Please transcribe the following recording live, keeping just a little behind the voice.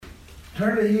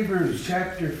Turn to Hebrews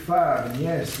chapter 5. And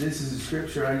yes, this is a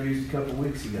scripture I used a couple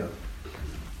weeks ago.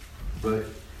 But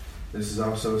this is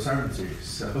also a sermon series.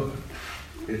 So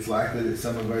it's likely that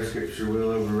some of our scripture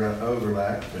will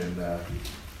overlap. And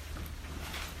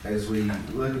as we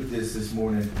look at this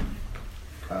morning,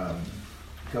 a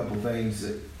couple things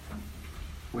that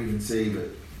we can see. But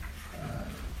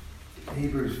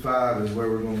Hebrews 5 is where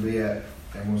we're going to be at.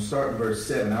 And we'll start in verse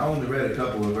 7. I only read a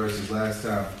couple of verses last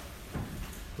time.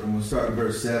 But I'm going to start in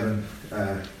verse 7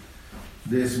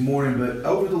 this morning. But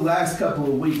over the last couple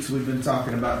of weeks, we've been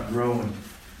talking about growing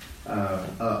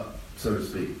up, so to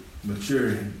speak,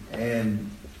 maturing. And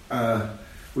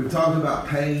we've talked about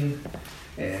pain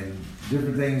and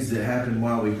different things that happen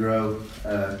while we grow.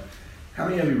 How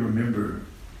many of you remember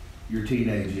your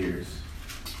teenage years?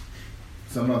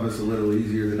 Some of us a little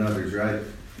easier than others, right?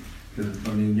 I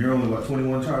mean, you're only,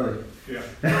 21, Charlie? Yeah.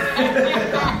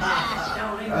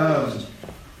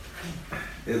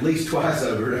 At least twice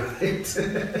over, right?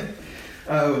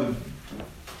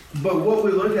 But what we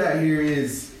look at here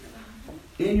is,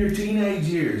 in your teenage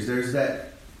years, there's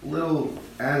that little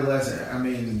adolescent. I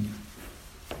mean,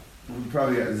 we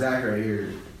probably got Zach right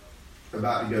here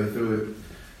about to go through it.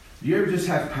 Do you ever just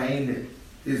have pain that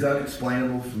is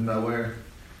unexplainable from nowhere?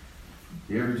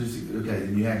 You ever just, okay,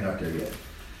 you haven't got there yet.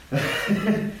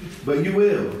 But you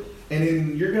will. And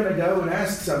then you're going to go and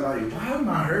ask somebody, why am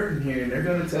I hurting here? And they're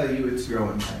going to tell you it's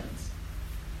growing pains.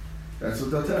 That's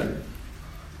what they'll tell you.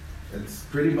 It's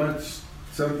pretty much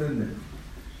something that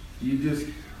you just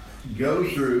go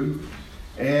through,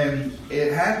 and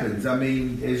it happens. I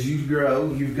mean, as you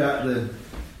grow, you've got the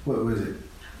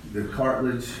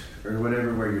cartilage or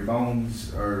whatever, where your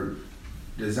bones are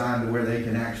designed to where they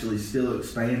can actually still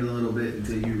expand a little bit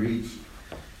until you reach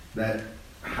that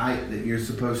height that you're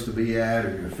supposed to be at,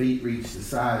 or your feet reach the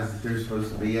size that they're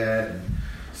supposed to be at. And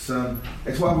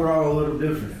that's why we're all a little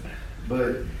different.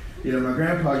 But my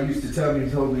grandpa used to tell me,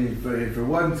 he told me, if there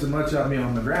wasn't so much of me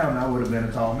on the ground, I would have been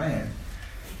a tall man,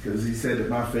 because he said that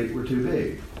my feet were too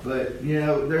big. But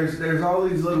there's all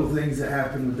these little things that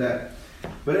happen with that.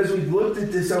 But as we've looked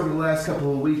at this over the last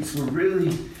couple of weeks, we're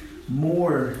really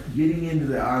more getting into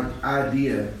the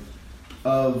idea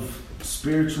of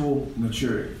spiritual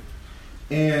maturity.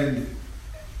 And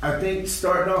I think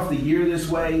starting off the year this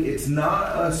way, it's not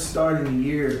us starting the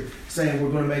year saying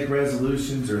we're going to make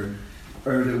resolutions or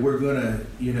that we're going to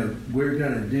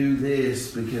do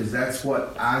this because that's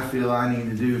what I feel I need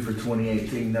to do for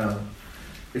 2018. No,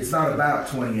 it's not about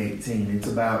 2018. It's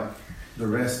about the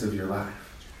rest of your life.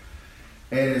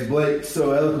 And as Blake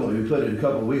so eloquently put it a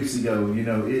couple of weeks ago,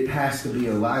 it has to be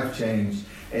a life change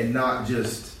and not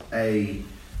just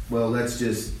let's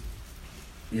just,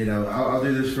 I'll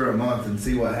do this for a month and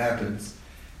see what happens.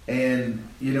 And,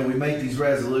 we make these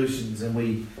resolutions and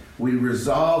we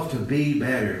resolve to be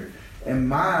better. And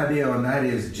my idea on that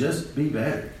is just be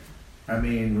better. I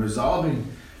mean,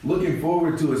 looking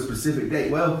forward to a specific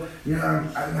date. Well,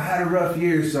 I've had a rough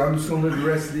year, so I'm just going to live the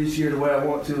rest of this year the way I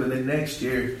want to. And then next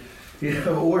year,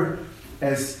 or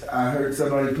as I heard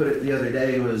somebody put it the other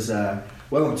day, was, I'm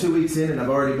 2 weeks in and I've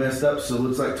already messed up, so it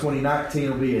looks like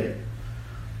 2019 will be it.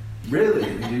 Really?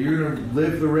 You're going to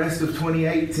live the rest of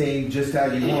 2018 just how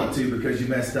you want to because you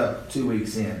messed up 2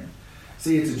 weeks in.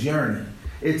 See, it's a journey.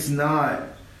 It's not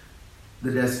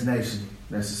the destination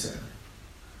necessarily.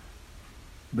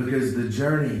 Because the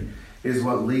journey is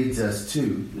what leads us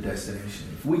to the destination.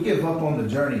 If we give up on the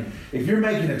journey, if you're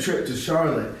making a trip to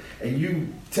Charlotte and you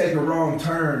take a wrong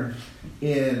turn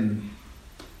in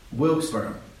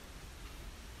Wilkesboro,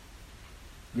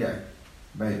 yeah,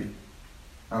 maybe.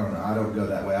 I don't know. I don't go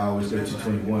that way. I always go to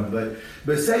 21.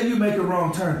 But say you make a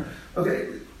wrong turn, okay,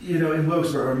 in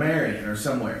Wilkesboro or Marion or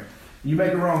somewhere. You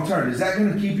make a wrong turn. Is that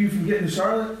going to keep you from getting to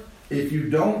Charlotte? If you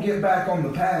don't get back on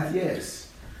the path,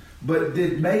 yes. But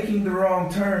did making the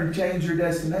wrong turn change your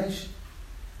destination?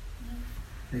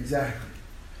 Exactly.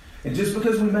 And just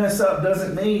because we mess up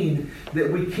doesn't mean that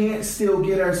we can't still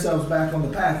get ourselves back on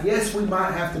the path. Yes, we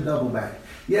might have to double back.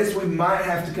 Yes, we might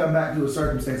have to come back to a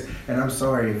circumstance. And I'm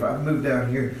sorry if I've moved down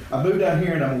here. I moved down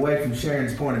here and I'm away from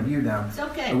Sharon's point of view now. It's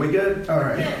okay. Are we good? All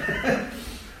right.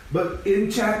 But in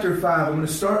chapter 5, I'm going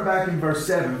to start back in verse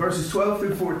 7. Verses 12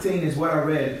 through 14 is what I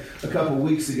read a couple of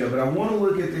weeks ago. But I want to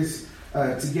look at this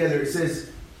together. It says,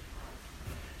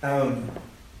 who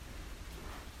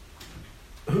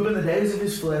in the days of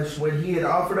his flesh, when he had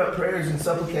offered up prayers and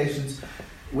supplications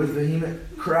with vehement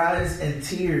cries and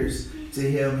tears to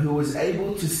him who was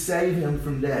able to save him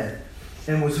from death,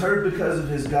 and was heard because of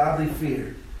his godly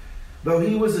fear. Though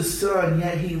he was a son,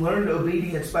 yet he learned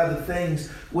obedience by the things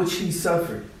which he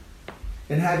suffered.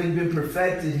 And having been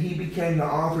perfected, he became the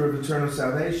author of eternal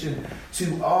salvation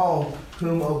to all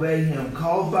whom obey him,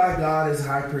 called by God as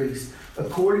high priest,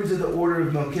 according to the order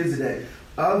of Melchizedek,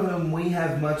 of whom we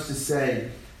have much to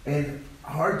say, and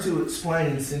hard to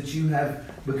explain since you have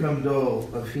become dull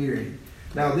of hearing.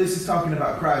 Now, this is talking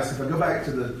about Christ. If I go back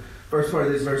to the first part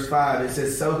of this, verse 5, it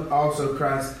says, so also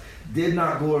Christ did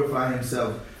not glorify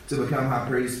himself to become high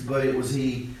priest, but it was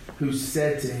he who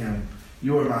said to him,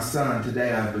 you are my son,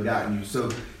 today I have begotten you. So,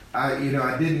 I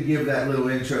didn't give that little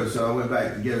intro, so I went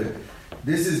back to give it.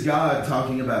 This is God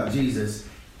talking about Jesus.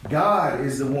 God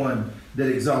is the one that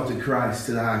exalted Christ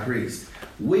to the high priest.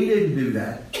 We didn't do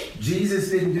that. Jesus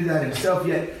didn't do that himself,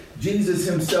 yet Jesus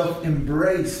himself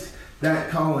embraced that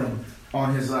calling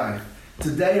on his life.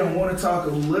 Today I want to talk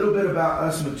a little bit about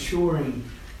us maturing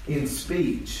in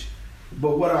speech.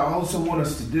 But what I also want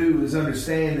us to do is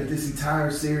understand that this entire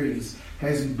series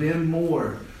has been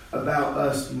more about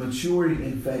us maturing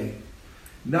in faith.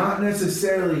 Not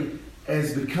necessarily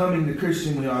as becoming the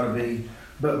Christian we ought to be,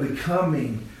 but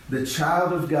becoming the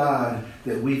child of God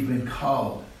that we've been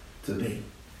called to be.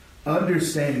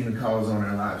 Understanding the calls on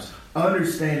our lives.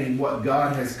 Understanding what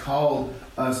God has called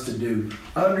us to do.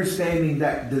 Understanding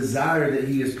that desire that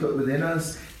he has put within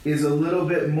us is a little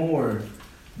bit more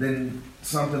than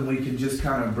something we can just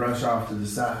kind of brush off to the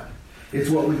side. It's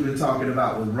what we've been talking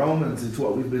about with Romans. It's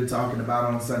what we've been talking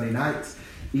about on Sunday nights,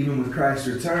 even with Christ's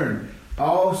return.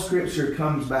 All Scripture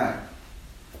comes back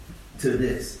to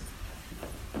this.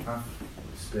 I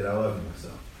spit all over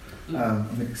myself.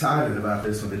 I'm excited about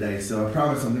this one today, so I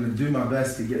promise I'm going to do my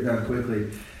best to get done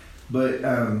quickly. But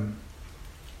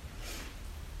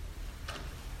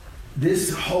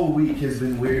this whole week has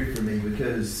been weird for me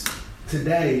because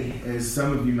today, as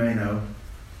some of you may know,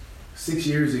 6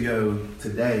 years ago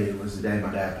today was the day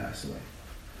my dad passed away.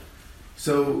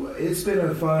 So it's been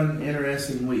a fun,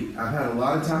 interesting week. I've had a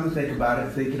lot of time to think about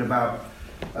it, thinking about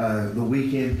the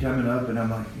weekend coming up, and I'm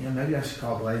like, maybe I should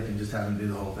call Blake and just have him do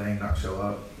the whole thing, not show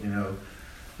up,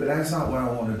 But that's not what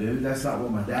I want to do. That's not what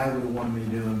my dad would have wanted me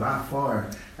to do, and by far,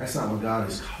 that's not what God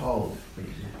has called me to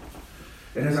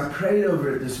do. And as I prayed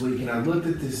over it this week, and I looked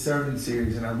at this sermon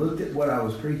series, and I looked at what I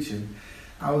was preaching,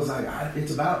 I was like,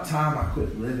 it's about time I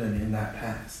quit living in that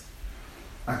past.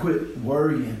 I quit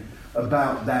worrying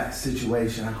about that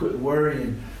situation. I quit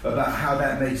worrying about how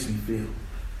that makes me feel.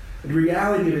 The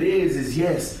reality of it is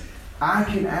yes, I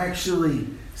can actually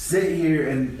sit here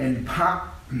and pine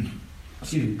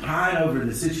over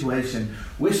the situation,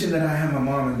 wishing that I had my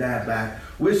mom and dad back,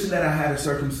 wishing that I had a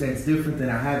circumstance different than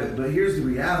I have it. But here's the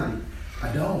reality.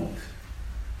 I don't.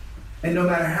 And no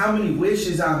matter how many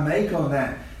wishes I make on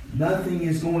that, nothing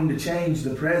is going to change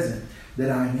the present that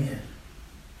I'm in.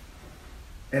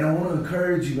 And I want to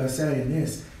encourage you by saying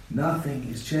this. Nothing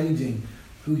is changing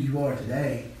who you are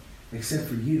today except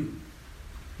for you.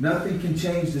 Nothing can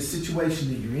change the situation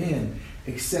that you're in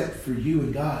except for you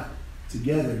and God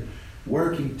together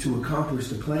working to accomplish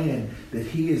the plan that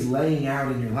he is laying out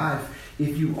in your life.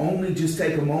 If you only just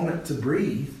take a moment to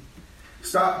breathe,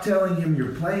 stop telling him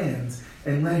your plans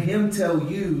and let him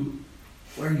tell you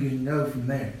where you can go from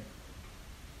there.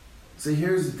 See,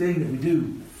 here's the thing that we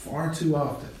do far too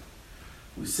often.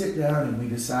 We sit down and we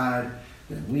decide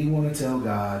that we want to tell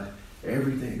God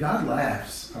everything. God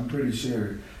laughs, I'm pretty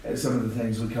sure, at some of the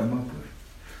things we come up with.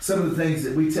 Some of the things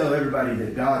that we tell everybody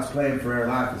that God's plan for our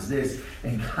life is this.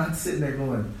 And God's sitting there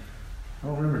going, I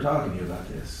don't remember talking to you about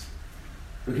this.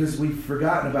 Because we've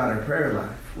forgotten about our prayer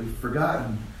life. We've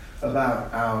forgotten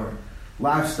about our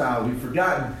lifestyle. We've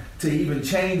forgotten to even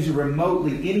change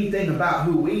remotely anything about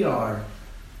who we are.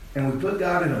 And we put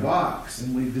God in a box,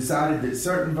 and we've decided that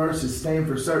certain verses stand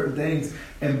for certain things,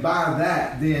 and by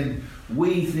that, then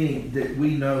we think that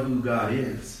we know who God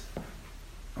is.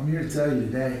 I'm here to tell you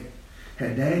today,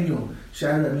 had Daniel,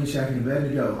 Shadrach, Meshach, and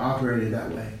Abednego operated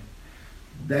that way,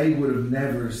 they would have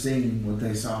never seen what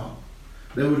they saw.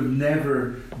 They would have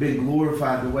never been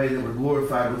glorified the way they were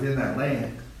glorified within that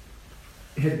land.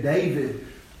 Had David,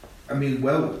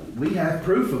 we have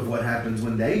proof of what happens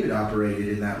when David operated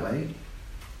in that way.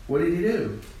 What did he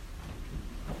do?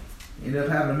 He ended up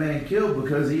having a man killed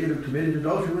because he had committed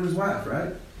adultery with his wife,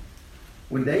 right?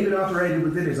 When David operated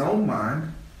within his own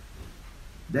mind,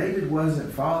 David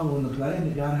wasn't following the plan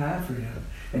that God had for him.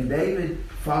 And David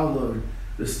followed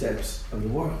the steps of the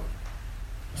world.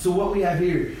 So what we have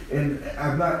here, and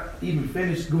I've not even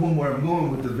finished going where I'm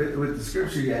going with the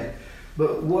scripture yet,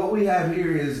 but what we have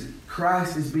here is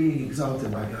Christ is being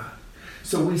exalted by God.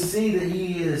 So we see that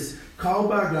he is called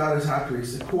by God as high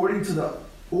priest according to the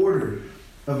order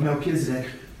of Melchizedek,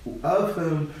 of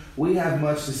whom we have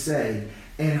much to say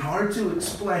and hard to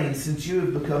explain since you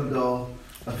have become dull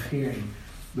of hearing.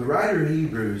 the writer of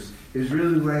Hebrews is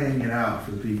really laying it out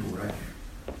for the people right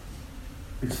here.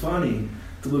 It's funny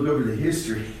to look over the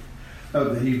history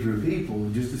of the Hebrew people,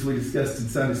 just as we discussed in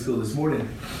Sunday school this morning.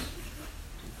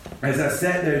 As I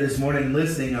sat there this morning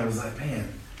listening, I was like, man,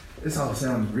 this all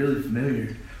sounds really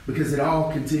familiar, because it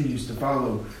all continues to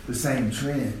follow the same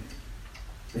trend.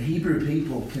 The Hebrew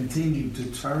people continue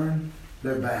to turn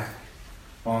their back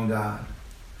on God.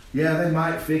 Yeah, they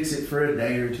might fix it for a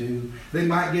day or two. They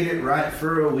might get it right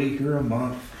for a week or a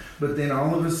month. But then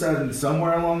all of a sudden,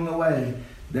 somewhere along the way,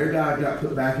 their God got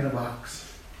put back in a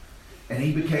box. And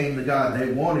he became the God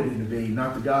they wanted him to be,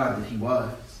 not the God that he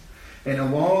was. And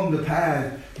along the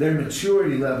path, their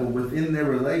maturity level within their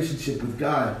relationship with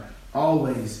God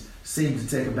always seemed to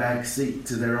take a back seat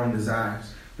to their own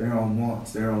desires, their own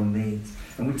wants, their own needs.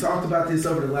 And we talked about this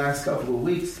over the last couple of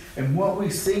weeks. And what we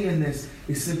see in this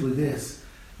is simply this,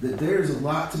 that there's a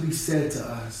lot to be said to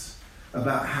us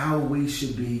about how we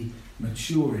should be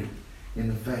maturing in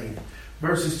the faith.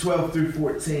 Verses 12 through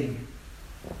 14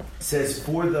 says,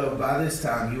 "For though by this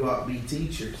time you ought to be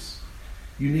teachers,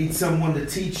 you need someone to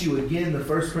teach you again the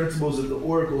first principles of the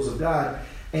oracles of God,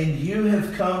 and you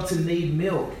have come to need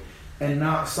milk and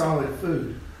not solid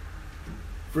food.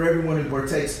 For everyone who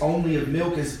partakes only of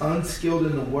milk is unskilled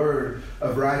in the word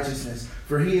of righteousness,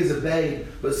 for he is a babe.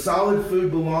 But solid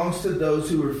food belongs to those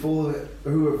who are full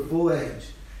age,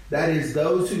 that is,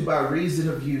 those who by reason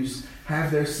of use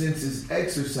have their senses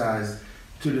exercised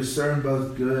to discern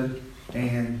both good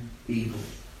and evil."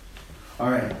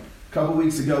 All right, a couple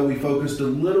weeks ago we focused a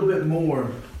little bit more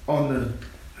on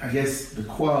the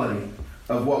quality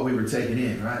of what we were taking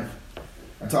in, right?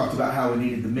 I talked about how we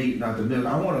needed the meat, not the milk.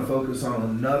 I want to focus on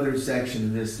another section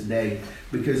of this today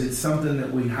because it's something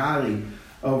that we highly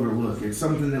overlook. It's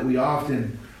something that we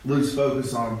often lose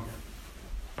focus on.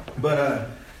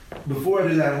 But before I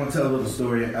do that, I want to tell a little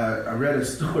story. I read a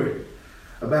story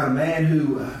about a man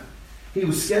who he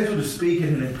was scheduled to speak at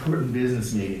an important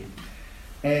business meeting.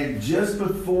 And just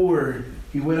before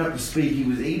he went up to speak, he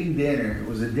was eating dinner. It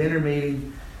was a dinner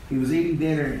meeting. He was eating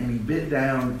dinner and he bit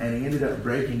down and he ended up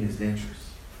breaking his dentures.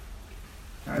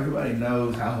 Now, everybody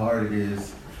knows how hard it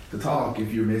is to talk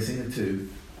if you're missing a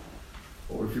tooth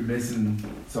or if you're missing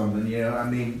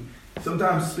something.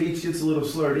 Sometimes speech gets a little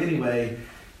slurred anyway.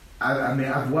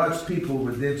 I've watched people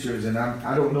with dentures, and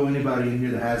I don't know anybody in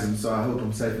here that has them, so I hope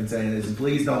I'm safe in saying this. And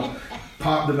please don't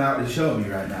pop them out and show me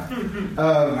right now.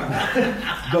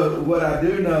 But what I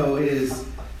do know is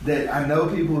that I know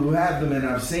people who have them, and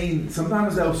I've seen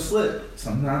sometimes they'll slip,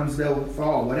 sometimes they'll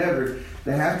fall, whatever.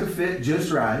 They have to fit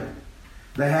just right.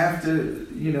 They have to,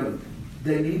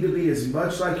 they need to be as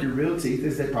much like your real teeth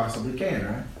as they possibly can,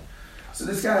 right? So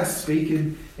this guy's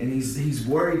speaking, and he's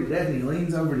worried to death, and he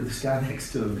leans over to this guy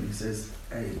next to him, and he says,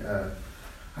 "Hey,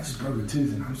 I just broke a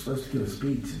tooth, and I'm supposed to give a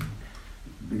speech." And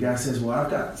the guy says, "Well,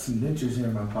 I've got some dentures here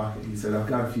in my pocket." He said, "I've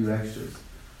got a few extras."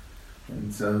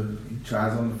 And so he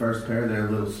tries on the first pair, they're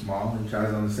a little small. He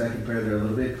tries on the second pair, they're a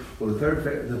little big. Well, the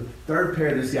third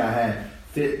pair this guy had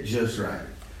fit just right.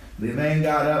 The man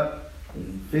got up,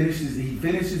 and he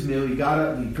finished his meal, he got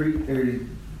up, and he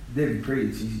didn't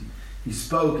preach. He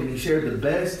spoke, and he shared the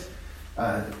best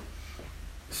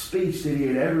speech that he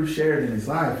had ever shared in his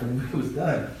life. And when it was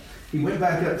done, he went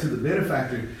back up to the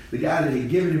benefactor, the guy that had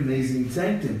given him these, and he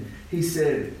thanked him. He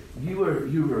said, you were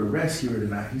a rescuer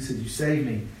tonight." He said, "You saved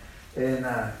me." And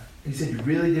he said, "You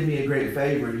really did me a great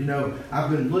favor. I've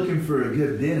been looking for a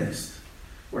good dentist.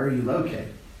 Where are you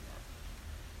located?"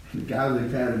 And the guy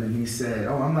looked at him and he said,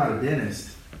 "Oh, I'm not a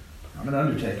dentist. I'm an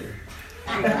undertaker."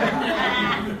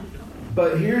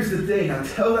 But here's the thing. I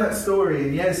tell that story,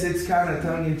 and yes, it's kind of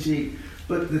tongue-in-cheek,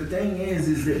 but the thing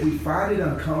is that we find it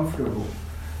uncomfortable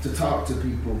to talk to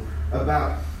people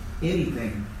about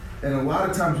anything. And a lot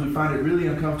of times we find it really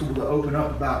uncomfortable to open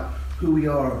up about who we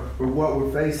are or what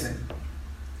we're facing.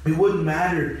 It wouldn't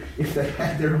matter if they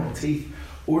had their own teeth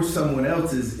or someone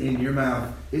else's in your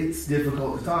mouth. It's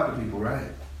difficult to talk to people,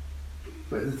 right?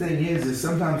 But the thing is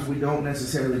sometimes we don't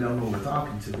necessarily know who we're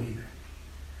talking to either.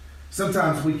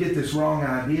 Sometimes we get this wrong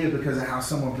idea because of how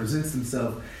someone presents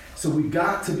themselves. So we've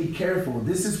got to be careful.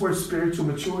 This is where spiritual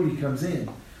maturity comes in.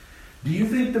 Do you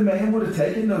think the man would have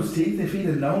taken those teeth if he'd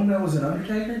have known that was an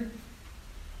undertaker?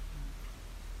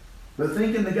 But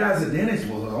thinking the guy's a dentist,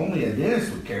 well, only a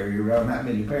dentist would carry around that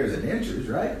many pairs of dentures,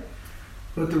 right?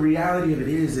 But the reality of it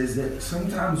is that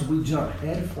sometimes we jump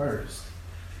head first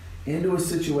into a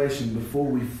situation before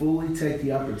we fully take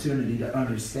the opportunity to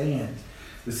understand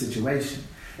the situation.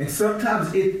 And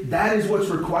sometimes that is what's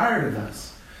required of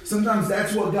us. Sometimes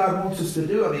that's what God wants us to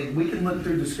do. We can look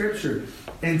through the scripture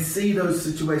and see those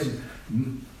situations.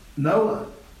 Noah,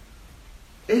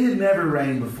 It had never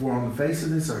rained before on the face of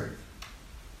this earth.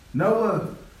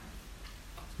 Noah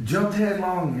jumped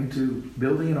headlong into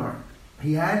building an ark.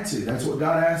 He had to. That's what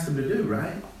God asked him to do,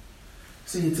 right?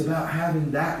 See, it's about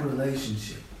having that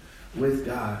relationship with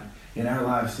God in our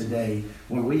lives today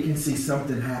where we can see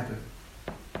something happen.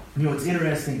 You know, it's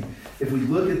interesting. If we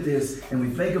look at this and we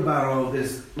think about all of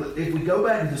this, if we go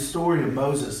back to the story of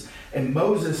Moses, and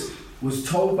Moses was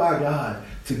told by God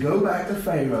to go back to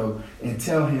Pharaoh and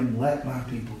tell him, let my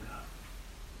people go.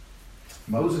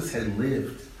 Moses had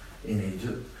lived in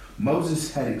Egypt.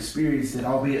 Moses had experienced it,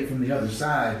 albeit from the other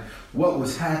side, what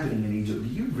was happening in Egypt. Do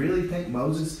you really think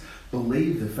Moses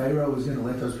believed that Pharaoh was going to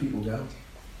let those people go?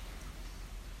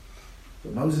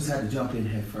 But Moses had to jump in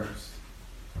head first.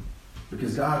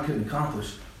 Because God couldn't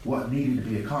accomplish what needed to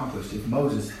be accomplished if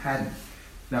Moses hadn't.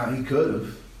 Now, he could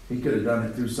have. He could have done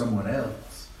it through someone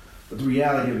else. But the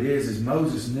reality of it is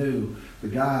Moses knew the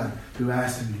God who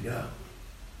asked him to go.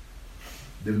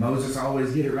 Did Moses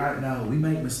always get it right? No. We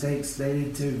make mistakes. They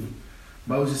did too.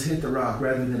 Moses hit the rock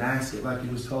rather than ask it like he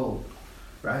was told.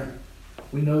 Right?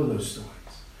 We know those stories.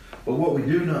 But what we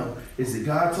do know is that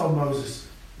God told Moses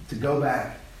to go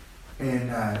back and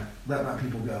let my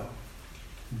people go.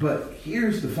 But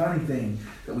here's the funny thing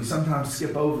that we sometimes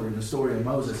skip over in the story of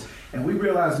Moses. And we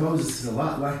realize Moses is a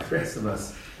lot like the rest of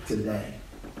us today.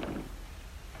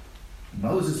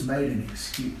 Moses made an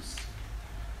excuse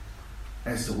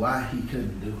as to why he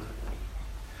couldn't do it.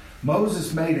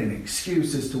 Moses made an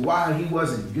excuse as to why he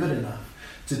wasn't good enough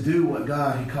to do what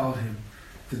God had called him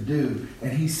to do.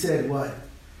 And he said what?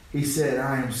 He said,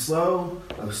 I am slow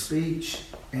of speech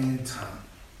and tongue.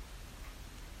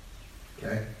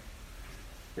 Okay?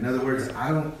 In other words, I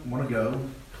don't want to go.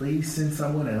 Please send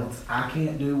someone else. I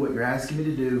can't do what you're asking me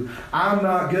to do. I'm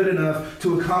not good enough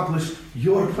to accomplish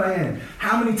your plan.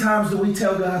 How many times do we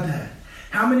tell God that?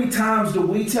 How many times do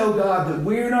we tell God that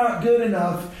we're not good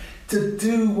enough to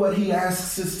do what he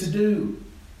asks us to do?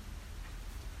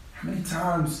 How many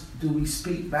times do we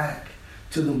speak back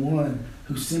to the one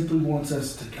who simply wants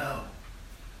us to go?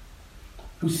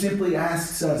 Who simply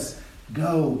asks us,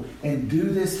 go and do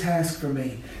this task for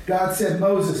me. God said,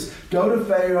 Moses, go to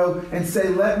Pharaoh and say,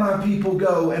 let my people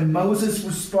go. And Moses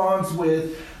responds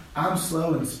with, I'm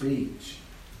slow in speech.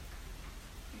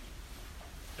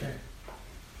 Okay.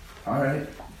 All right.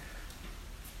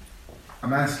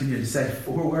 I'm asking you to say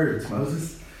 4 words,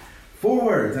 Moses. 4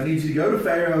 words. I need you to go to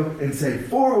Pharaoh and say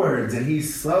 4 words. And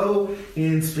he's slow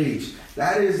in speech.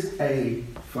 That is a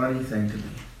funny thing to me.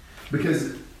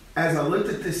 Because as I looked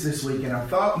at this week and I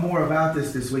thought more about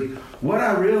this week, what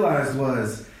I realized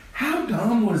was, how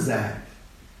dumb was that?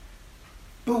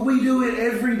 But we do it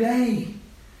every day.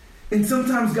 And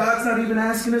sometimes God's not even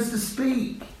asking us to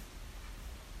speak.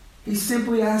 He's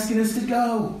simply asking us to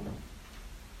go.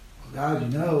 Well, God, you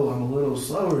know I'm a little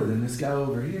slower than this guy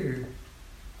over here.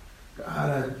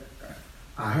 God,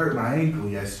 I hurt my ankle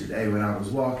yesterday when I was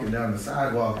walking down the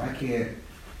sidewalk.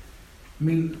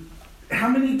 How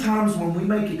many times when we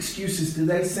make excuses do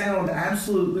they sound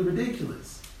absolutely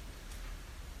ridiculous?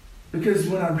 Because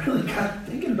when I really got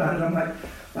thinking about it, I'm like,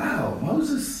 wow,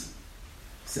 Moses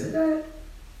said that?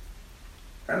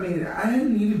 I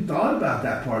hadn't even thought about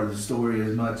that part of the story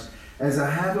as much as I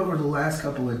have over the last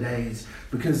couple of days,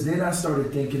 because then I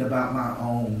started thinking about my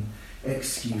own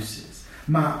excuses,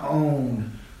 my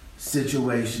own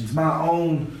situations, my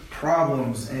own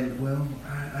problems, and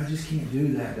I just can't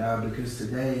do that, God, because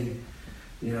today,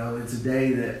 it's a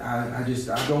day that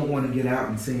I don't want to get out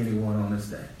and see anyone on this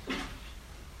day.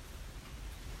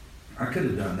 I could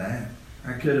have done that.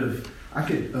 I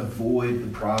could avoid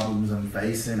the problems I'm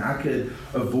facing. I could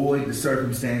avoid the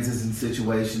circumstances and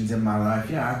situations in my life.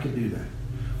 Yeah, I could do that.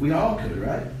 We all could,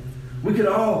 right? We could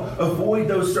all avoid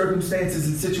those circumstances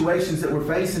and situations that we're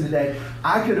facing today.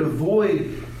 I could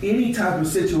avoid any type of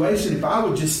situation if I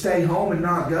would just stay home and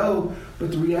not go.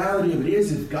 But the reality of it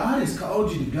is, if God has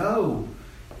called you to go,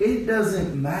 it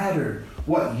doesn't matter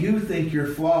what you think your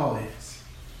flaw is.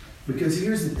 Because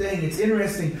here's the thing, it's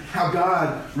interesting how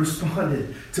God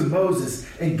responded to Moses.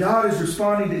 And God is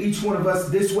responding to each one of us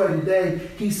this way today.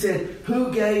 He said,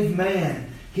 who gave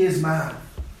man his mouth?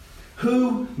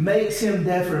 Who makes him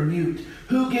deaf or mute?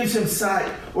 Who gives him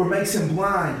sight or makes him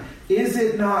blind? Is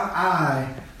it not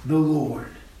I, the Lord?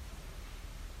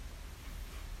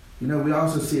 We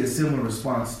also see a similar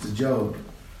response to Job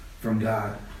from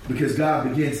God. Because God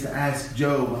begins to ask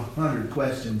Job 100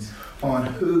 questions on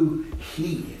who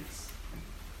he is.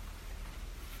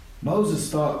 Moses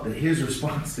thought that his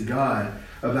response to God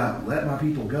about let my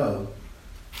people go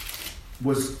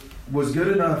was good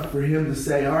enough for him to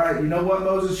say, all right, you know what,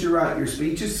 Moses, you're right. Your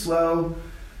speech is slow.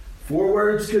 4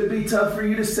 words could be tough for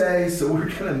you to say, so we're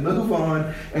going to move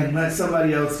on and let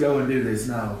somebody else go and do this.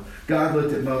 No. God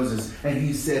looked at Moses and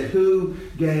he said, who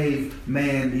gave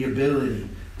man the ability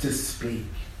to speak?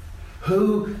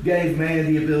 Who gave man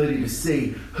the ability to see?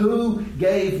 Who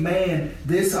gave man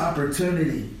this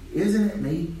opportunity? Isn't it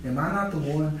me? Am I not the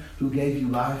one who gave you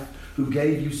life, who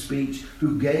gave you speech,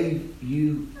 who gave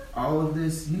you all of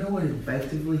this? You know what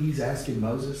effectively he's asking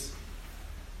Moses?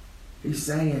 He's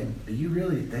saying, do you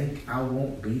really think I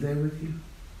won't be there with you?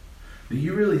 Do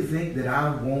you really think that I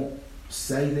won't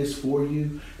say this for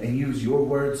you and use your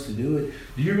words to do it?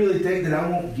 Do you really think that I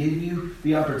won't give you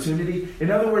the opportunity?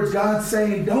 In other words, God's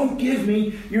saying, don't give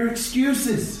me your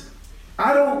excuses.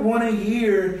 I don't want to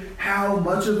hear how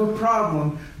much of a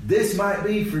problem this might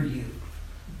be for you.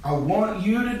 I want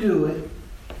you to do it.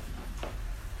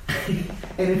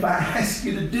 And if I ask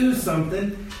you to do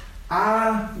something,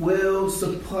 I will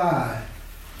supply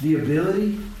the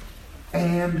ability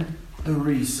and the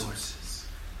resources.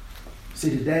 See,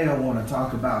 today I want to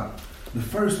talk about the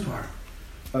first part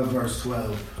of verse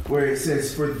 12, where it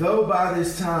says, for though by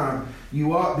this time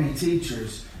you ought be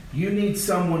teachers, you need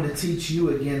someone to teach you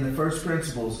again the first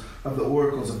principles of the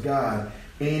oracles of God,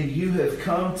 and you have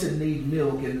come to need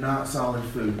milk and not solid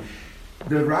food.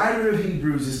 The writer of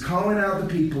Hebrews is calling out the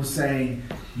people saying,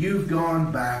 you've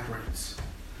gone backwards.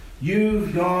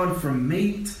 You've gone from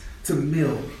meat to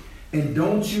milk. And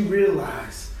don't you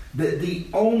realize that the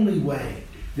only way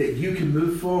that you can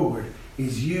move forward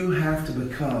is you have to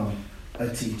become a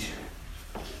teacher.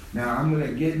 Now, I'm going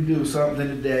to get into something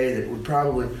today that would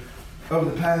probably,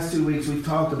 over the past 2 weeks, we've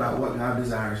talked about what God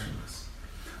desires from us.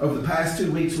 Over the past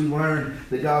 2 weeks, we learned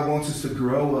that God wants us to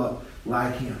grow up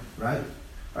like Him, right?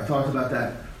 I talked about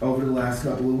that over the last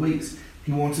couple of weeks.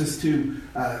 He wants us to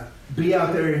be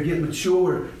out there and get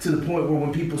mature to the point where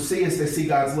when people see us, they see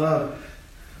God's love,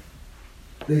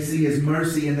 they see His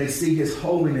mercy, and they see His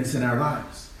holiness in our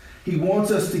lives. He wants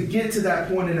us to get to that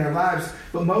point in our lives,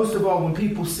 but most of all, when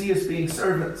people see us being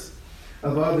servants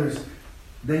of others,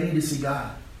 they need to see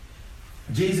God.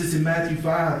 Jesus in Matthew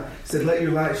 5 said, let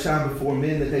your light shine before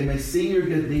men that they may see your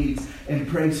good deeds and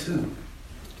praise who?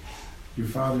 Your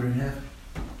Father in heaven.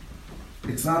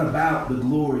 It's not about the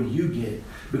glory you get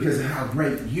because of how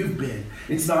great you've been.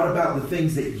 It's not about the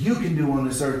things that you can do on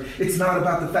this earth. It's not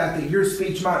about the fact that your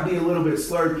speech might be a little bit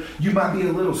slurred. You might be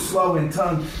a little slow in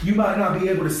tongue. You might not be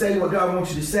able to say what God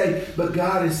wants you to say. But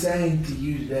God is saying to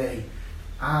you today,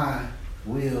 I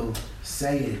will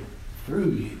say it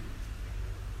through you.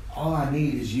 All I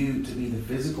need is you to be the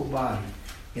physical body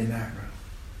in that room.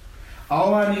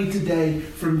 All I need today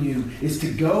from you is to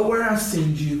go where I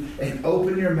send you and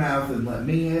open your mouth and let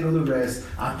me handle the rest.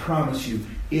 I promise you,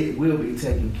 it will be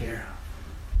taken care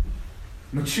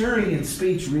of. Maturing in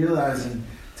speech, realizing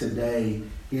today,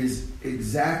 is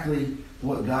exactly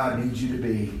what God needs you to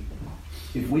be.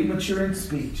 If we mature in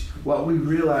speech, what we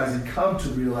realize and come to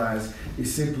realize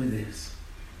is simply this.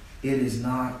 It is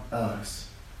not us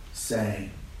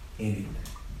saying anything.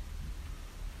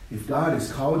 If God has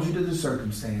called you to the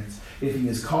circumstance, if He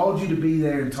has called you to be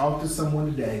there and talk to someone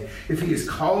today, if He has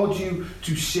called you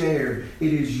to share,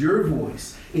 it is your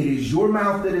voice. It is your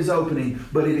mouth that is opening,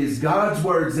 but it is God's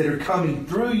words that are coming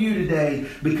through you today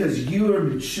because you are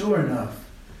mature enough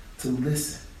to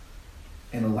listen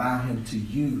and allow Him to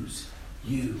use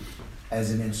you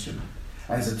as an instrument,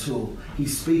 as a tool.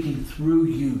 He's speaking through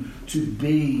you to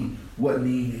be what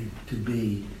needed to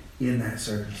be in that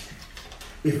circumstance.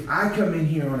 If I come in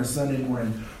here on a Sunday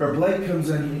morning, or Blake comes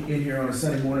in here on a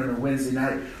Sunday morning or Wednesday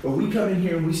night, or we come in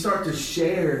here and we start to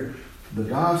share the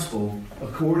gospel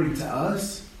according to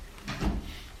us,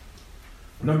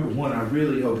 number one, I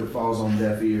really hope it falls on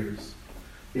deaf ears.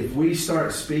 If we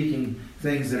start speaking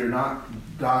things that are not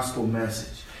gospel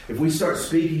message, if we start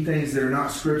speaking things that are not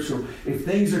scriptural, if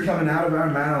things are coming out of our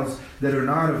mouths that are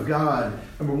not of God,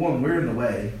 number one, we're in the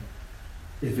way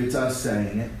if it's us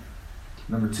saying it.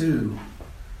 Number two,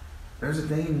 there's a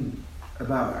thing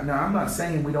about, now I'm not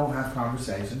saying we don't have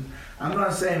conversation. I'm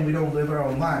not saying we don't live our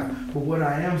own life. But what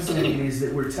I am saying is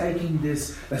that we're taking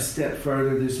this a step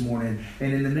further this morning.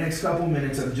 And in the next couple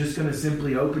minutes, I'm just going to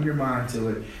simply open your mind to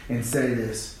it and say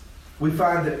this. We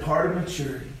find that part of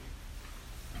maturity,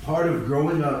 part of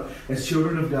growing up as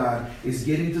children of God is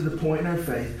getting to the point in our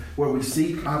faith where we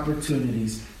seek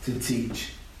opportunities to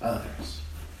teach others.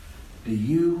 Do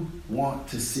you want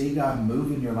to see God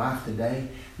move in your life today?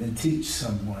 Then teach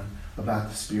someone about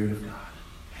the Spirit of God.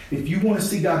 If you want to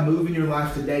see God move in your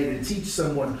life today, then teach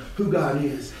someone who God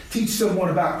is. Teach someone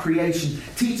about creation.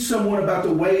 Teach someone about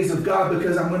the ways of God,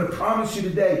 because I'm going to promise you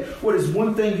today, what is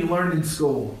one thing you learned in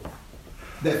school?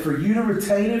 That for you to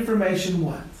retain information,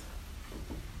 what?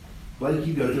 Blake,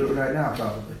 you go do it right now,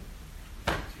 probably.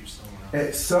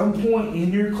 At some point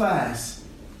in your class,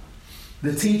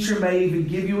 the teacher may even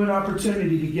give you an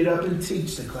opportunity to get up and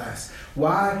teach the class.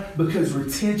 Why? Because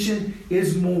retention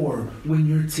is more when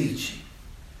you're teaching.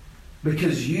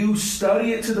 Because you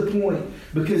study it to the point.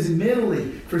 Because mentally,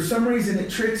 for some reason,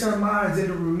 it tricks our minds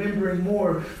into remembering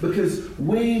more. Because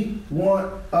we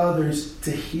want others to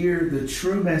hear the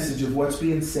true message of what's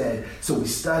being said. So we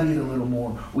study it a little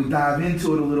more. We dive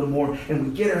into it a little more. And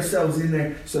we get ourselves in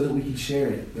there so that we can share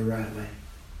it the right way.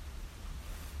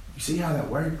 You see how that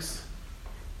works?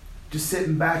 Just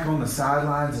sitting back on the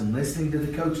sidelines and listening to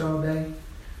the coach all day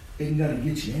isn't going to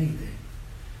get you anything.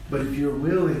 But if you're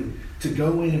willing to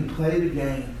go in and play the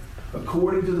game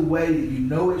according to the way that you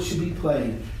know it should be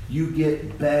played, you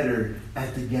get better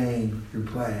at the game you're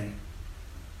playing.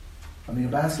 I mean, a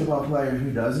basketball player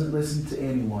who doesn't listen to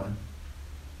anyone,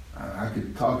 I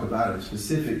could talk about a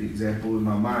specific example in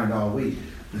my mind all week.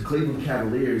 The Cleveland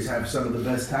Cavaliers have some of the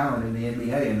best talent in the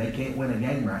NBA, and they can't win a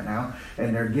game right now,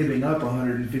 and they're giving up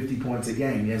 150 points a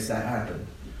game. Yes, that happened.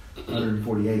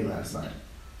 148 last night.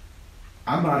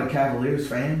 I'm not a Cavaliers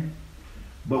fan,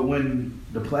 but when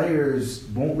the players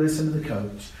won't listen to the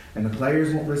coach, and the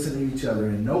players won't listen to each other,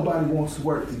 and nobody wants to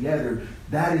work together,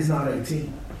 that is not a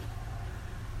team.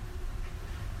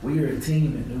 We are a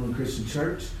team at Newland Christian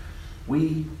Church.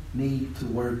 We need to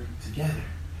work together.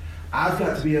 I've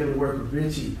got to be able to work with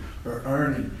Richie or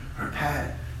Ernie or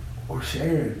Pat or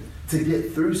Sharon to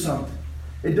get through something.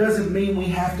 It doesn't mean we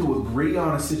have to agree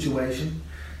on a situation.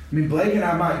 I mean, Blake and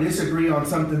I might disagree on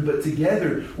something, but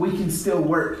together we can still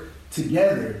work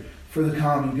together for the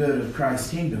common good of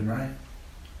Christ's kingdom, right?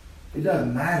 It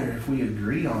doesn't matter if we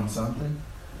agree on something.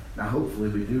 Now, hopefully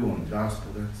we do on the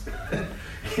gospel.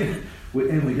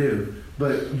 And we do.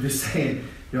 But I'm just saying,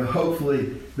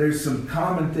 hopefully there's some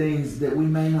common things that we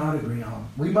may not agree on.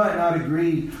 We might not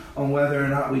agree on whether or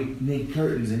not we need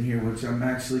curtains in here, which I'm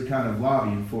actually kind of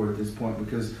lobbying for at this point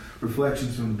because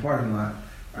reflections from the parking lot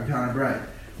are kind of bright.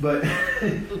 But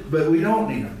we don't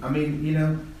need them. I mean,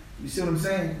 you see what I'm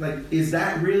saying? Like, is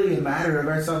that really a matter of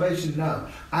our salvation? No.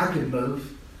 I can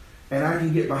move, and I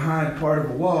can get behind part of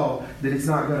a wall that it's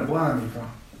not going to blind me from.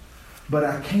 But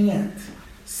I can't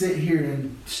sit here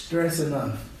and stress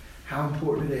enough how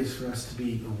important it is for us to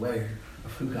be aware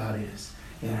of who God is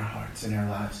in our hearts, in our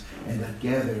lives, and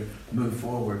together move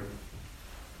forward.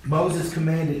 Moses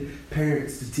commanded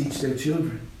parents to teach their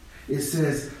children. It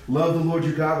says, love the Lord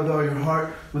your God with all your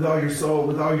heart, with all your soul,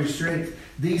 with all your strength.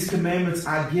 These commandments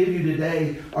I give you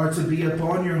today are to be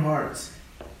upon your hearts.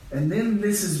 And then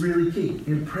this is really key.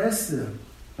 Impress them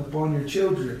upon your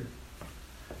children.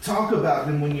 Talk about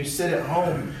them when you sit at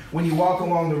home, when you walk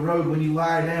along the road, when you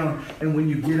lie down, and when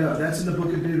you get up. That's in the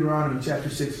book of Deuteronomy, chapter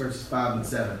 6, verses 5 and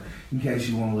 7, in case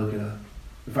you want to look it up.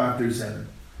 5 through 7.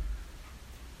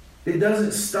 It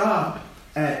doesn't stop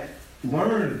at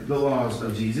learn the laws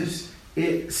of Jesus.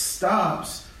 It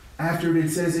stops after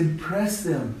it says impress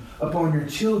them upon your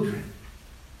children.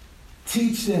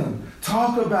 Teach them.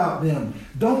 Talk about them.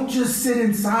 Don't just sit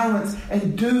in silence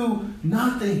and do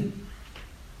nothing.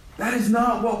 That is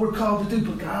not what we're called to do.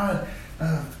 But God,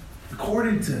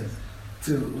 according to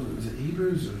is it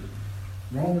Hebrews or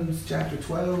Romans chapter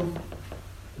 12?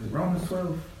 Is it Romans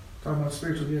 12? Talking about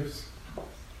spiritual gifts.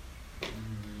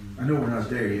 I know we're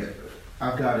not there yet.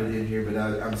 I've got it in here, but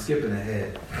I'm skipping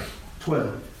ahead.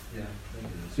 12. Yeah,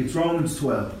 it's Romans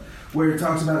 12, where it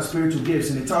talks about spiritual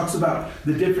gifts, and it talks about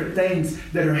the different things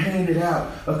that are handed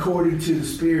out according to the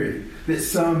Spirit. That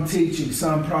some teaching,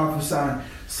 some prophesying,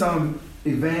 some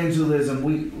evangelism.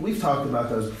 We've talked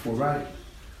about those before, right?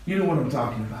 You know what I'm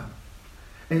talking about.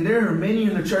 And there are many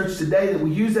in the church today that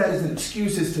will use that as an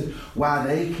excuse as to why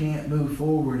they can't move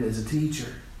forward as a teacher.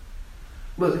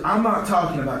 Look, I'm not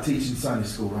talking about teaching Sunday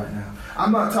school right now.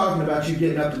 I'm not talking about you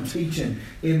getting up and teaching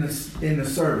in the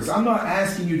service. I'm not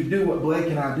asking you to do what Blake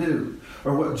and I do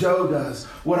or what Joe does.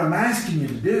 What I'm asking you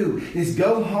to do is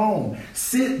go home,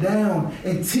 sit down,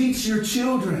 and teach your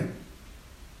children.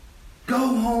 Go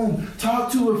home,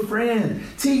 talk to a friend,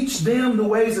 teach them the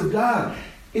ways of God.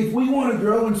 If we want to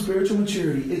grow in spiritual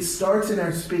maturity, it starts in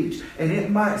our speech. And it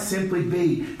might simply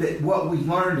be that what we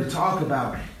learn to talk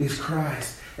about is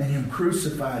Christ and Him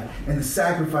crucified and the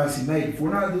sacrifice He made. If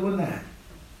we're not doing that,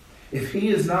 if He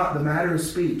is not the matter of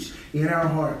speech in our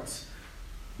hearts,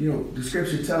 the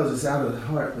Scripture tells us out of the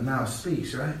heart the mouth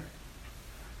speaks, right?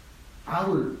 I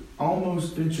would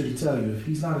almost venture to tell you, if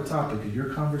He's not a topic of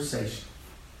your conversation,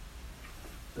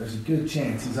 there's a good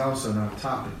chance He's also not a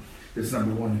topic that's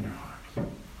number one in your heart.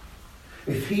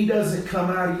 If He doesn't come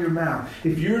out of your mouth,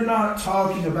 if you're not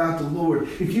talking about the Lord,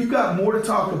 if you've got more to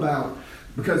talk about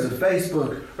because of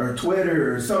Facebook or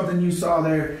Twitter or something you saw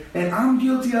there. And I'm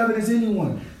guilty of it as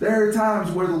anyone. There are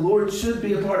times where the Lord should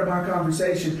be a part of my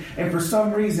conversation, and for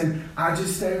some reason, I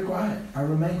just stay quiet. I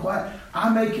remain quiet. I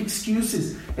make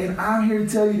excuses. And I'm here to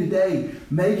tell you today,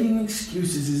 making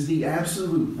excuses is the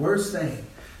absolute worst thing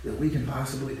that we can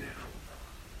possibly do.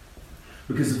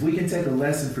 Because if we can take a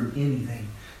lesson from anything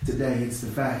today, it's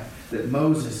the fact that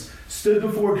Moses stood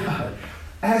before God,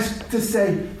 asked to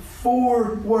say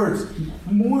 4 words.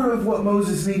 More of what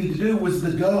Moses needed to do was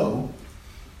to go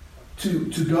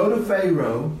to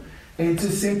Pharaoh and to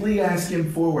simply ask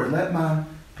him 4 words. Let my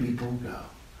people go.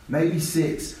 Maybe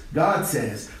 6. God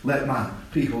says, let my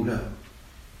people go.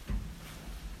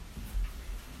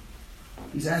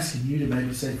 He's asking you to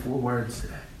maybe say 4 words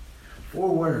today. 4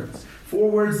 words. 4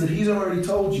 words that he's already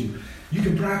told you. You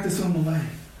can practice on the way.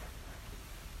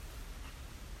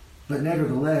 But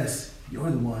nevertheless, you're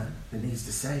the one that needs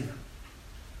to say them.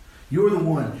 You're the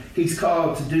one he's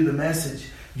called to do the message.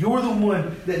 You're the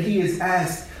one that he has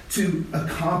asked to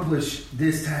accomplish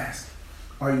this task.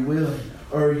 Are you willing?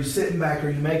 Or are you sitting back? Are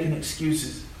you making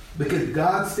excuses? Because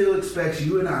God still expects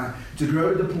you and I to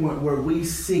grow to the point where we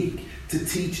seek to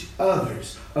teach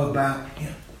others about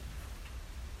him.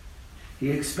 He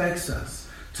expects us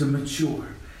to mature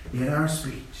in our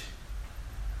speech.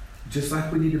 Just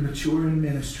like we need to mature in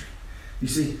ministry. You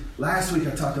see, last week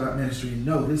I talked about ministry.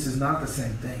 No, this is not the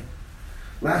same thing.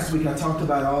 Last week I talked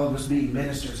about all of us being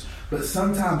ministers. But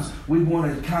sometimes we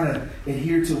want to kind of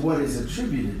adhere to what is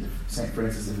attributed to St.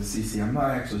 Francis of Assisi. I'm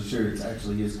not actually sure it's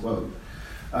actually his quote.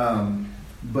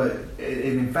 But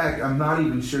in fact, I'm not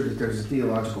even sure that there's a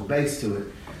theological base to it.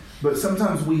 But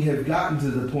sometimes we have gotten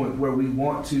to the point where we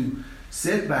want to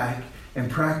sit back and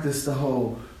practice the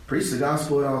whole preach the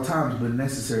gospel at all times, but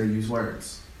necessary use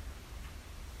words.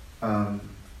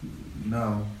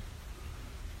 No.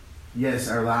 Yes,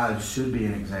 our lives should be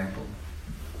an example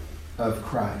of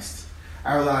Christ.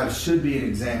 Our lives should be an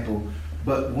example,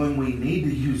 but when we need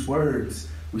to use words,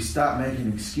 we stop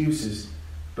making excuses.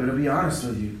 But to be honest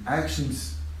with you,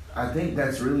 actions, I think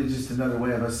that's really just another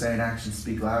way of us saying actions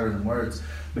speak louder than words.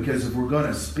 Because if we're going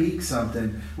to speak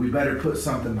something, we better put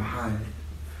something behind it.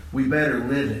 We better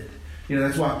live it. You know,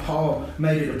 that's why Paul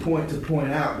made it a point to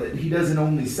point out that he doesn't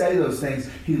only say those things,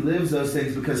 he lives those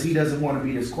things because he doesn't want to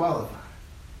be disqualified.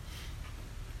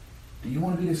 Do you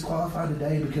want to be disqualified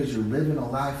today because you're living a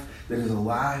life that is a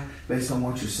lie based on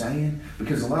what you're saying?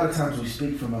 Because a lot of times we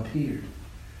speak from up here.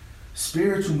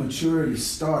 Spiritual maturity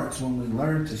starts when we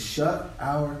learn to shut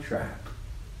our trap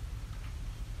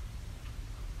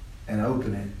and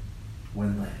open it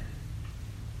when led.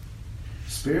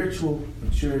 Spiritual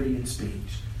maturity in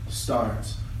speech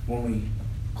starts when we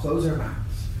close our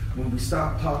mouths, when we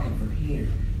stop talking from here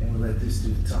and we let this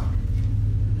do the talking.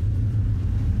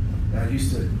 Now, I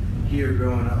used to hear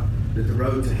growing up that the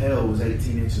road to hell was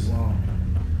 18 inches long,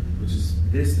 which is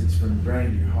distance from the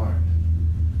brain to your heart.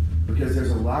 Because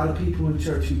there's a lot of people in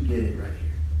church who get it right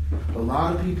here. A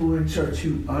lot of people in church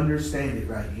who understand it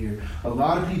right here. A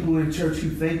lot of people in church who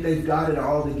think they've got it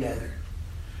all together.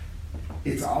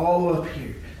 It's all up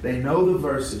here. They know the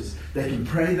verses. They can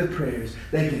pray the prayers.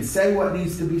 They can say what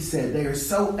needs to be said. They are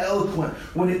so eloquent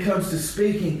when it comes to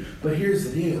speaking. But here's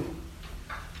the deal.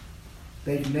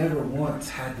 They've never once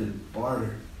had to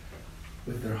barter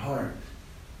with their heart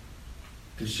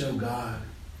to show God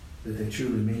that they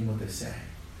truly mean what they say.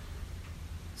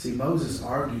 See, Moses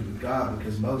argued with God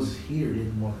because Moses here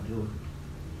didn't want to do it.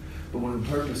 But when the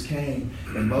purpose came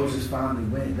and Moses finally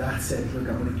went, God said, look,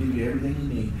 I'm going to give you everything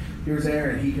you need. Here's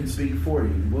Aaron. He can speak for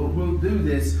you. We'll do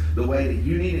this the way that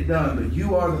you need it done. But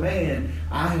you are the man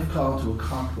I have called to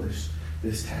accomplish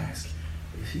this task.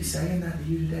 Is he saying that to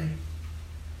you today?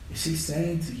 Is he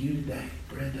saying to you today,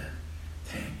 Brenda,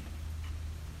 Tammy,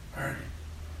 Ernie,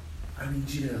 I need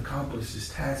you to accomplish this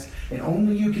task. And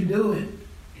only you can do it.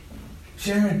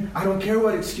 Sharon, I don't care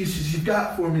what excuses you've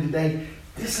got for me today.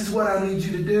 This is what I need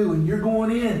you to do, and you're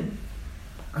going in.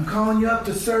 I'm calling you up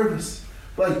to service.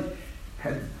 Like,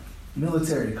 had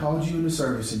military called you into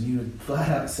service and you had flat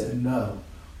out said no,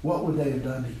 what would they have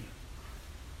done to you?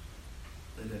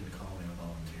 They didn't call me, I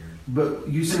volunteered. But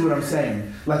you see what I'm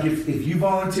saying? Like, if you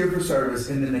volunteer for service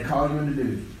and then they call you into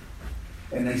duty,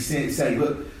 and they say,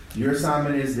 look, your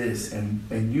assignment is this,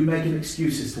 and you make an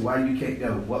excuse as to why you can't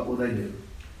go, what will they do?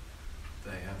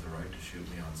 They have the right to shoot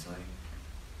me on sight.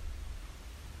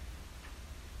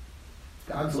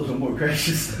 God's a little more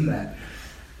gracious than that.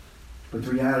 But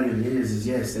the reality of it is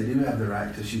yes, they do have the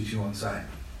right to shoot you on sight.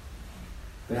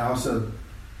 They also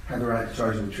have the right to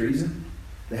charge you with treason.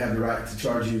 They have the right to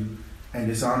charge you and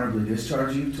dishonorably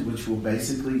discharge you, to which will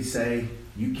basically say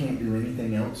you can't do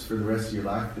anything else for the rest of your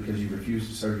life because you refuse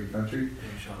to serve your country?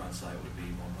 Being shot on sight would be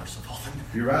more merciful than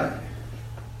that. You're right.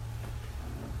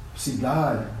 See,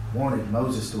 God wanted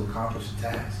Moses to accomplish a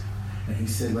task. And he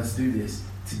said, let's do this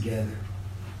together.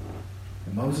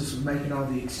 And Moses was making all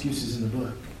the excuses in the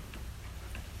book.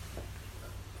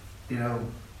 You know,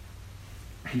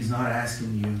 he's not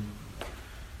asking you.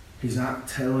 He's not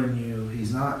telling you.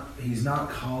 He's not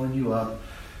calling you up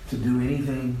to do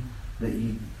anything that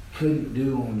you couldn't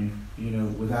do on you,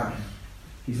 without him.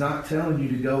 He's not telling you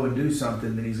to go and do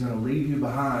something that he's going to leave you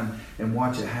behind and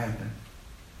watch it happen.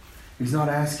 He's not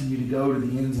asking you to go to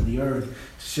the ends of the earth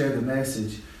to share the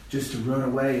message, just to run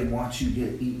away and watch you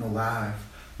get eaten alive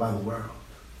by the world.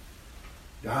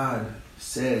 God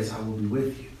says, I will be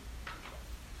with you.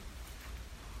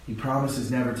 He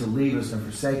promises never to leave us and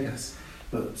forsake us.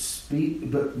 But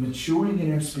maturing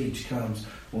in our speech comes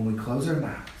when we close our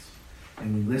mouths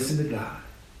and we listen to God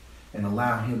and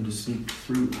allow him to speak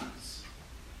through us.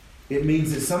 It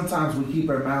means that sometimes we keep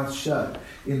our mouths shut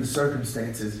in the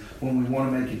circumstances when we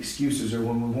want to make excuses or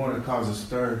when we want to cause a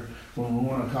stir, when we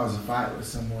want to cause a fight with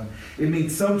someone. It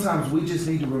means sometimes we just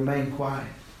need to remain quiet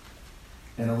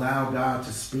and allow God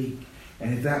to speak.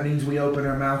 And if that means we open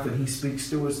our mouth and he speaks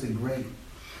to us, then great.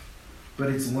 But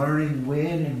it's learning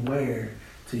when and where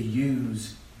to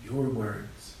use your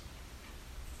words.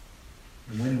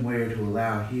 And when and where to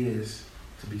allow his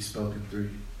to be spoken through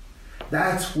you.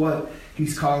 That's what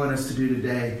he's calling us to do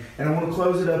today. And I want to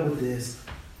close it up with this.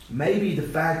 Maybe the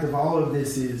fact of all of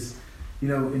this is,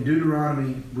 in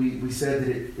Deuteronomy, we said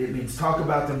that it means talk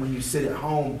about them when you sit at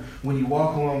home, when you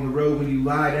walk along the road, when you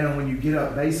lie down, when you get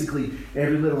up, basically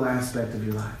every little aspect of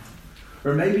your life.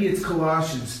 Or maybe it's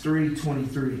Colossians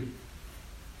 3:23.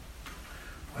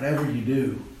 Whatever you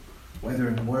do, whether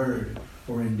in word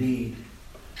or in deed,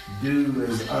 do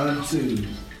as unto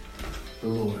the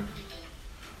Lord.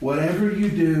 Whatever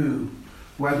you do,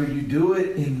 whether you do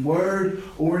it in word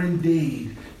or in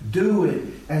deed, do it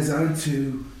as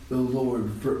unto the Lord.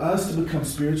 For us to become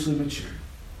spiritually mature,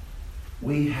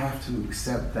 we have to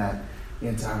accept that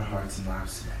into our hearts and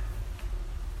lives today.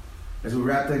 As we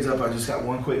wrap things up, I just got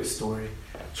one quick story.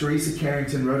 Teresa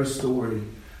Carrington wrote a story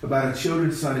about a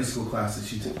children's Sunday school class that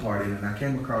she took part in, and I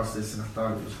came across this and I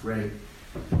thought it was great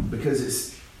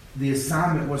because the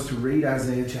assignment was to read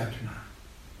Isaiah chapter 9.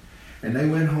 And they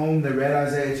went home, they read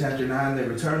Isaiah chapter 9, they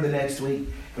returned the next week,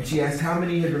 and she asked how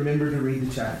many had remembered to read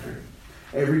the chapter.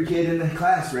 Every kid in the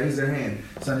class raised their hand.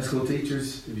 Sunday school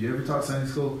teachers, if you ever taught Sunday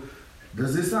school,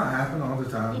 does this not happen all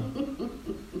the time?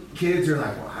 Kids are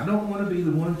like, well, I don't want to be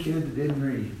the one kid that didn't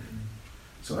read.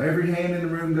 So every hand in the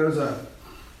room goes up.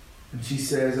 And she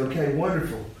says, okay,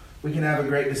 wonderful. We can have a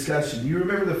great discussion. Do you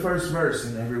remember the first verse?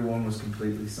 And everyone was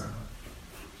completely silent.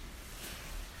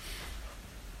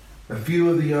 A few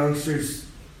of the youngsters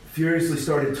furiously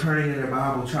started turning in their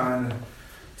Bible trying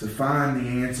to find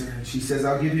the answer. And she says,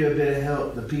 I'll give you a bit of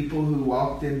help. The people who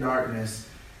walked in darkness,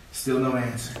 still no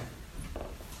answer.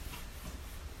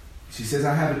 She says,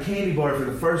 I have a candy bar for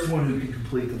the first one who can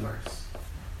complete the verse.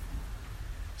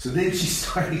 So then she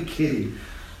started getting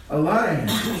a lot of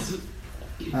answers.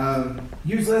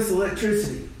 Use less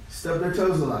electricity. Stub their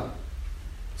toes a lot.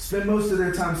 Spend most of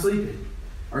their time sleeping.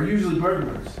 Are usually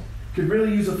burglars. Could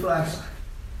really use a flashlight.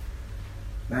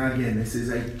 Now again, this is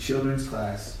a children's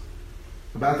class.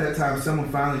 About that time, someone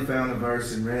finally found the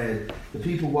verse and read, the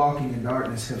people walking in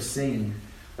darkness have seen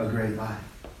a great light.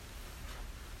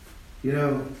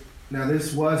 Now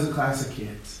this was a class of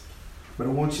kids, but I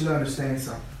want you to understand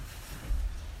something.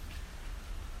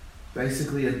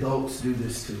 Basically, adults do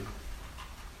this too.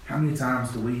 How many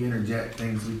times do we interject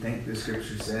things we think the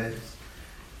scripture says?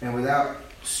 And without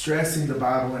stressing the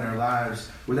Bible in our lives,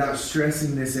 without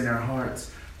stressing this in our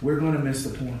hearts, we're going to miss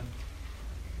the point.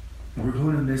 We're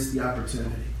going to miss the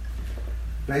opportunity.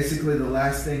 Basically, the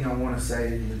last thing I want to say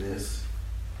to you is this.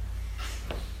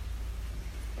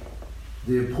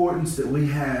 The importance that we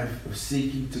have of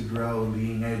seeking to grow and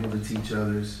being able to teach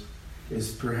others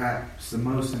is perhaps the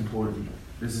most important.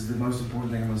 This is the most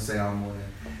important thing I'm going to say all morning.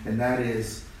 And that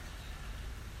is,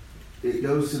 it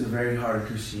goes to the very heart of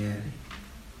Christianity.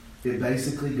 It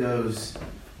basically goes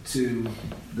to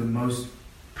the most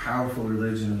powerful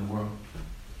religion in the world.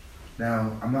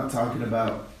 Now, I'm not talking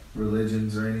about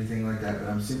religions or anything like that, but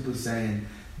I'm simply saying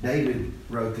David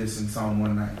wrote this in Psalm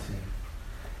 119.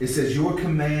 It says, your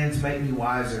commands make me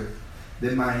wiser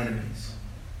than my enemies,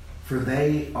 for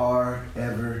they are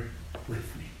ever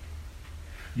with me.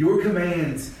 Your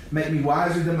commands make me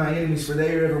wiser than my enemies, for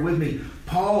they are ever with me.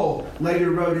 Paul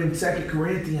later wrote in 2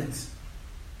 Corinthians,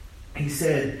 he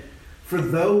said, For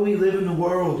though we live in the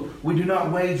world, we do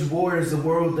not wage war as the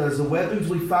world does. The weapons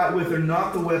we fight with are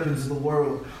not the weapons of the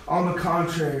world. On the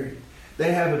contrary,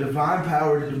 they have a divine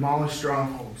power to demolish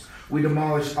strongholds. We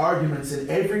demolish arguments and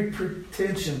every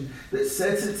pretension that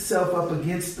sets itself up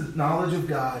against the knowledge of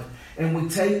God. And we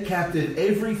take captive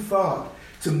every thought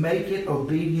to make it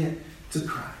obedient to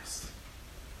Christ.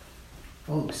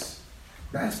 Folks,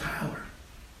 that's power.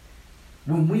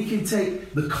 When we can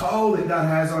take the call that God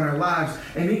has on our lives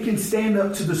and it can stand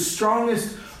up to the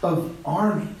strongest of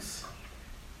armies.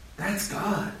 That's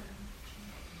God.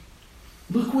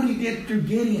 Look what he did through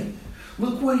Gideon.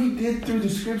 Look what he did through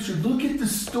the scripture. Look at the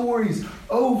stories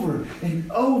over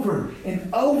and over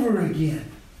and over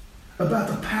again about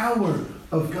the power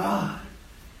of God.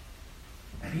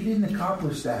 And he didn't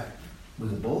accomplish that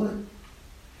with a bullet.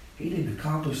 He didn't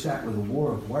accomplish that with a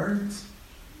war of words.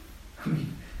 I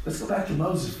mean, let's go back to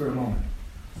Moses for a moment.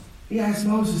 He asked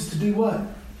Moses to do what?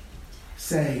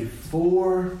 Say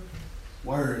 4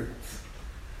 words.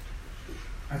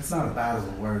 That's not a battle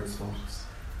of words, folks.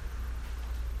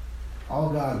 All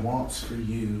God wants for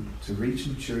you to reach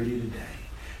maturity today.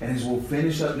 And as we'll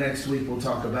finish up next week, we'll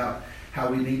talk about how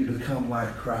we need to become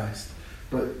like Christ.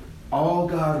 But all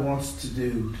God wants to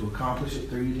do to accomplish it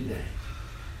through you today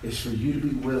is for you to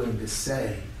be willing to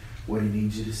say what he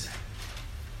needs you to say.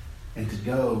 And to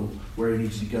go where he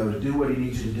needs you to go, to do what he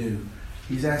needs you to do.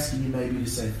 He's asking you maybe to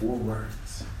say 4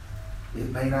 words. It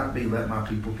may not be, let my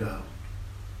people go.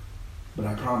 But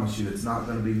I promise you, it's not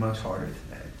going to be much harder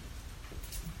today.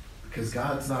 Because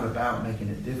God's not about making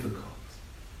it difficult.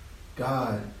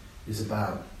 God is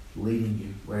about leading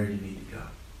you where you need to go.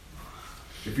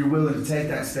 If you're willing to take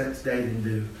that step today, then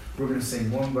do. We're going to sing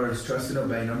one verse, Trust and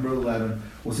Obey, number 11.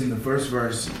 We'll sing the first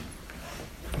verse.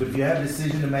 But if you have a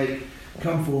decision to make,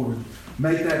 come forward.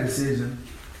 Make that decision.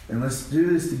 And let's do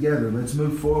this together. Let's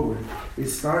move forward. It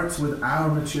starts with our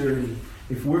maturity.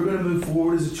 If we're going to move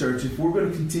forward as a church, if we're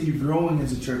going to continue growing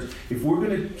as a church, if we're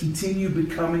going to continue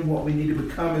becoming what we need to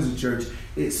become as a church,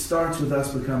 it starts with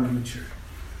us becoming mature.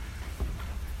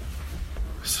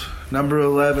 Number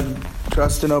 11,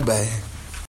 trust and obey.